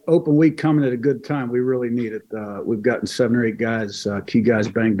Open week coming at a good time. We really need it. We've gotten 7 or 8 guys, key guys,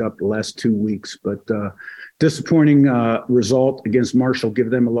 banged up the last 2 weeks, but disappointing result against Marshall. Give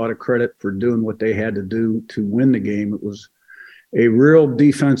them a lot of credit for doing what they had to do to win the game. It was a real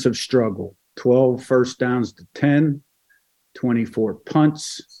defensive struggle. 12 first downs to 10, 24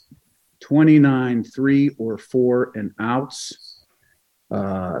 punts, 29 3 or 4 and outs.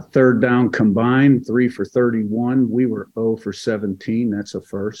 Third down combined, 3 for 31. We were 0 for 17. That's a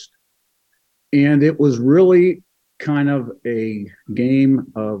first. And it was really kind of a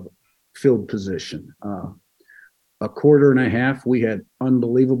game of field position. A quarter and a half, we had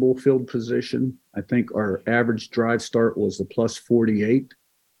unbelievable field position. I think our average drive start was the plus 48.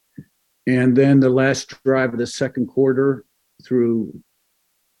 And then the last drive of the second quarter through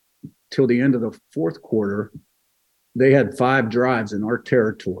till the end of the fourth quarter, they had 5 drives in our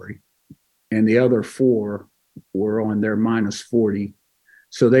territory, and the other 4 were on their minus 40.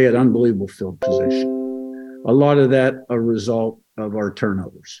 So they had unbelievable field position. A lot of that a result of our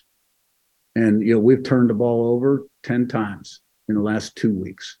turnovers. And, we've turned the ball over 10 times in the last 2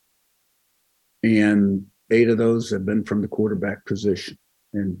 weeks. And 8 of those have been from the quarterback position.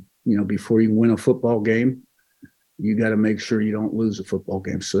 And, before you win a football game, you got to make sure you don't lose a football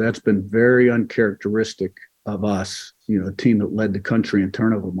game. So that's been very uncharacteristic of us, a team that led the country in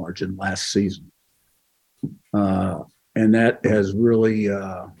turnover margin last season. And that has really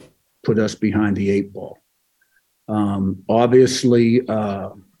put us behind the 8 ball. Obviously,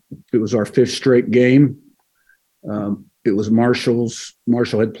 it was our 5th straight game. It was Marshall's.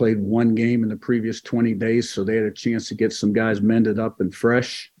 Marshall had played 1 game in the previous 20 days, so they had a chance to get some guys mended up and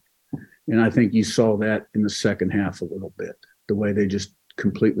fresh. And I think you saw that in the second half a little bit, the way they just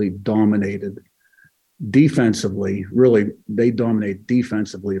completely dominated defensively. Really, they dominated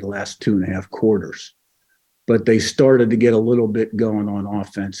defensively the last 2.5 quarters. But they started to get a little bit going on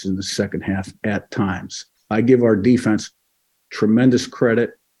offense in the second half at times. I give our defense tremendous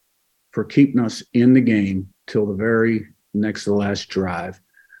credit for keeping us in the game till the very next to the last drive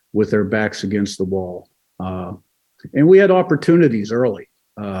with their backs against the wall. And we had opportunities early.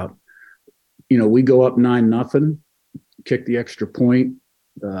 We go up 9-0, kick the extra point.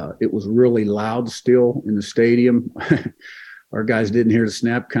 It was really loud still in the stadium. Our guys didn't hear the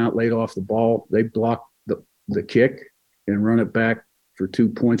snap count, laid off the ball. They blocked the kick and run it back for 2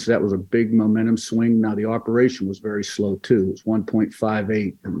 points. That was a big momentum swing. Now, the operation was very slow, too. It was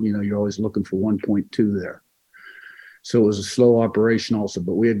 1.58. And, you're always looking for 1.2 there. So it was a slow operation also,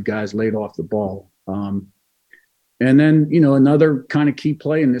 but we had guys laid off the ball. And then, another kind of key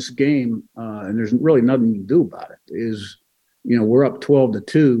play in this game, and there's really nothing you can do about it, is, we're up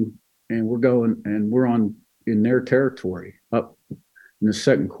 12-2, and we're in their territory up in the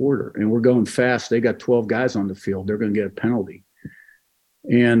second quarter, and we're going fast. They got 12 guys on the field. They're going to get a penalty.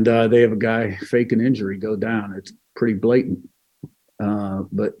 And they have a guy fake an injury, go down. It's pretty blatant.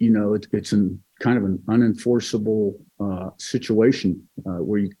 But, it's kind of an unenforceable situation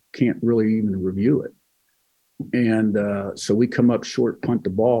where you can't really even review it. And so we come up short, punt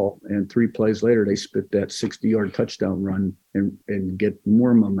the ball, and 3 plays later, they spit that 60-yard touchdown run and get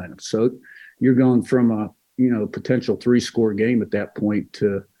more momentum. So you're going from a, potential 3-score game at that point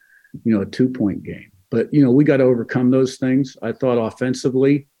to, a 2-point game. But, we got to overcome those things. I thought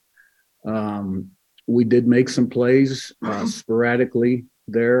offensively, we did make some plays sporadically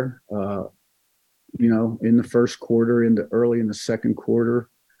there, in the first quarter, early in the second quarter,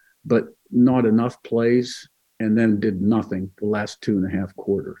 but not enough plays, and then did nothing the last 2.5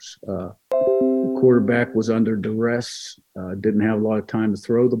 quarters. The quarterback was under duress, didn't have a lot of time to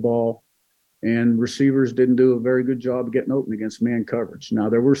throw the ball, and receivers didn't do a very good job of getting open against man coverage. Now,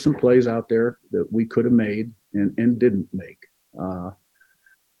 there were some plays out there that we could have made and didn't make. And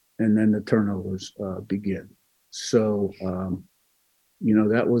then the turnovers begin. So,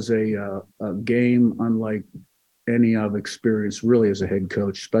 that was a game unlike any I've experienced really as a head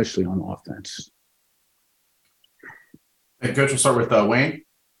coach, especially on offense. Hey, Coach, we'll start with Wayne.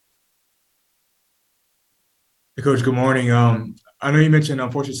 Hey, Coach, good morning. I know you mentioned,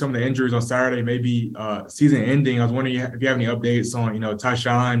 unfortunately, some of the injuries on Saturday may be season ending. I was wondering if you have any updates on,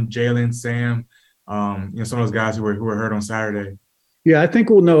 Tyshawn, Jalen, Sam, some of those guys who were hurt on Saturday. Yeah, I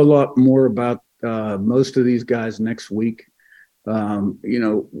think we'll know a lot more about most of these guys next week.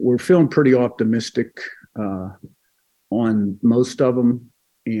 We're feeling pretty optimistic on most of them.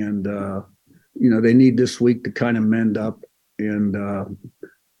 And, they need this week to kind of mend up. And,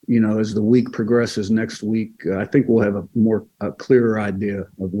 as the week progresses next week, I think we'll have a clearer idea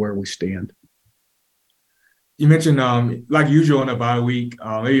of where we stand. You mentioned, like usual in a bye week,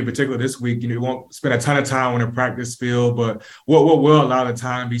 maybe in particular this week, you won't spend a ton of time on the practice field, but what will a lot of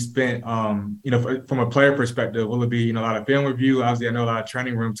time be spent, from a player perspective? Will it be, a lot of film review? Obviously, I know a lot of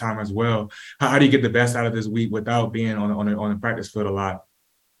training room time as well. How do you get the best out of this week without being on the practice field a lot?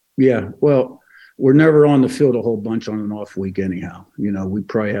 Yeah, well, we're never on the field a whole bunch on an off week anyhow. We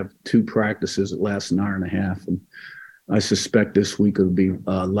probably have 2 practices that last an hour and a half, and I suspect this week will be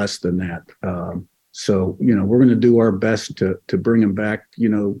less than that. So, we're going to do our best to bring him back.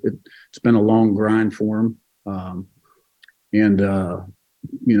 It's been a long grind for him.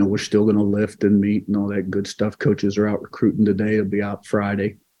 We're still going to lift and meet and all that good stuff. Coaches are out recruiting today. They'll be out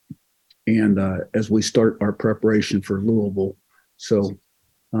Friday. And as we start our preparation for Louisville. So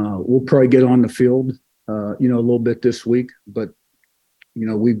we'll probably get on the field, a little bit this week. But,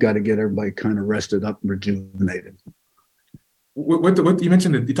 we've got to get everybody kind of rested up and rejuvenated. What you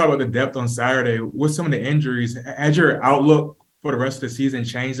mentioned, you talked about the depth on Saturday. With some of the injuries, has your outlook for the rest of the season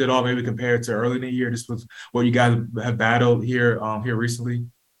changed at all? Maybe compared to early in the year, just with what you guys have battled here recently.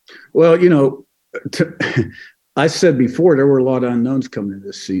 Well, I said before there were a lot of unknowns coming into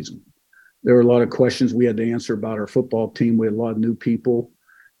this season. There were a lot of questions we had to answer about our football team. We had a lot of new people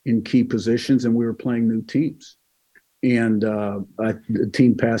in key positions, and we were playing new teams. And the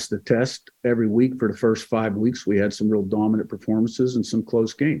team passed the test every week for the first 5 weeks. We had some real dominant performances and some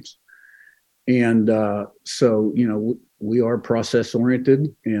close games. And so, we are process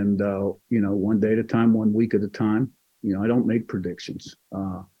oriented and, one day at a time, 1 week at a time. I don't make predictions.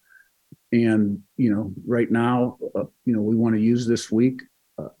 Right now, we want to use this week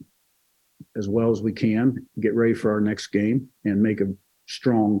as well as we can, get ready for our next game and make a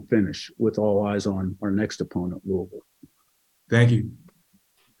strong finish with all eyes on our next opponent, Louisville. Thank you.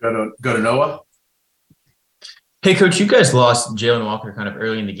 Go to Noah. Hey, Coach, you guys lost Jalen Walker kind of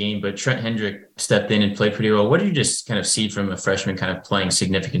early in the game, but Trent Hendrick stepped in and played pretty well. What did you just kind of see from a freshman kind of playing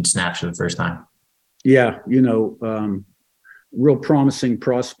significant snaps for the first time? Yeah, real promising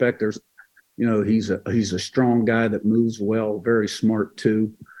prospect. There's, he's a strong guy that moves well, very smart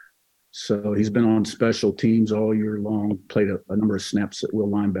too. So he's been on special teams all year long, played a number of snaps at will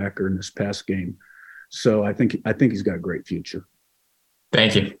linebacker in this past game. So I think he's got a great future.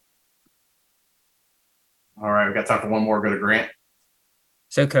 Thank you. All right, we got time for one more. Go to Grant.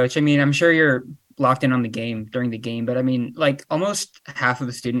 So, Coach, I'm sure you're locked in on the game during the game, but almost half of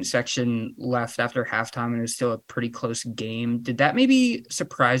the student section left after halftime, and it was still a pretty close game. Did that maybe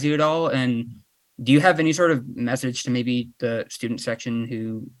surprise you at all? And do you have any sort of message to maybe the student section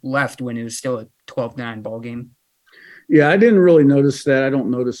who left when it was still a 12-9 ball game? Yeah, I didn't really notice that. I don't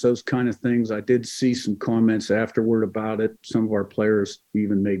notice those kind of things. I did see some comments afterward about it. Some of our players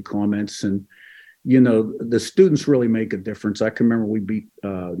even made comments, and the students really make a difference. I can remember we beat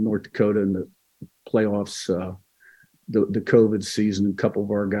North Dakota in the playoffs, the COVID season. A couple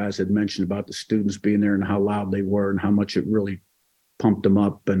of our guys had mentioned about the students being there and how loud they were and how much it really pumped them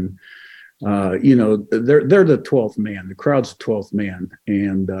up. And they're the 12th man. The crowd's the 12th man,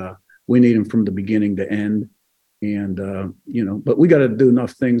 and we need them from the beginning to end. And but we got to do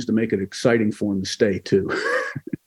enough things to make it exciting for them to stay too.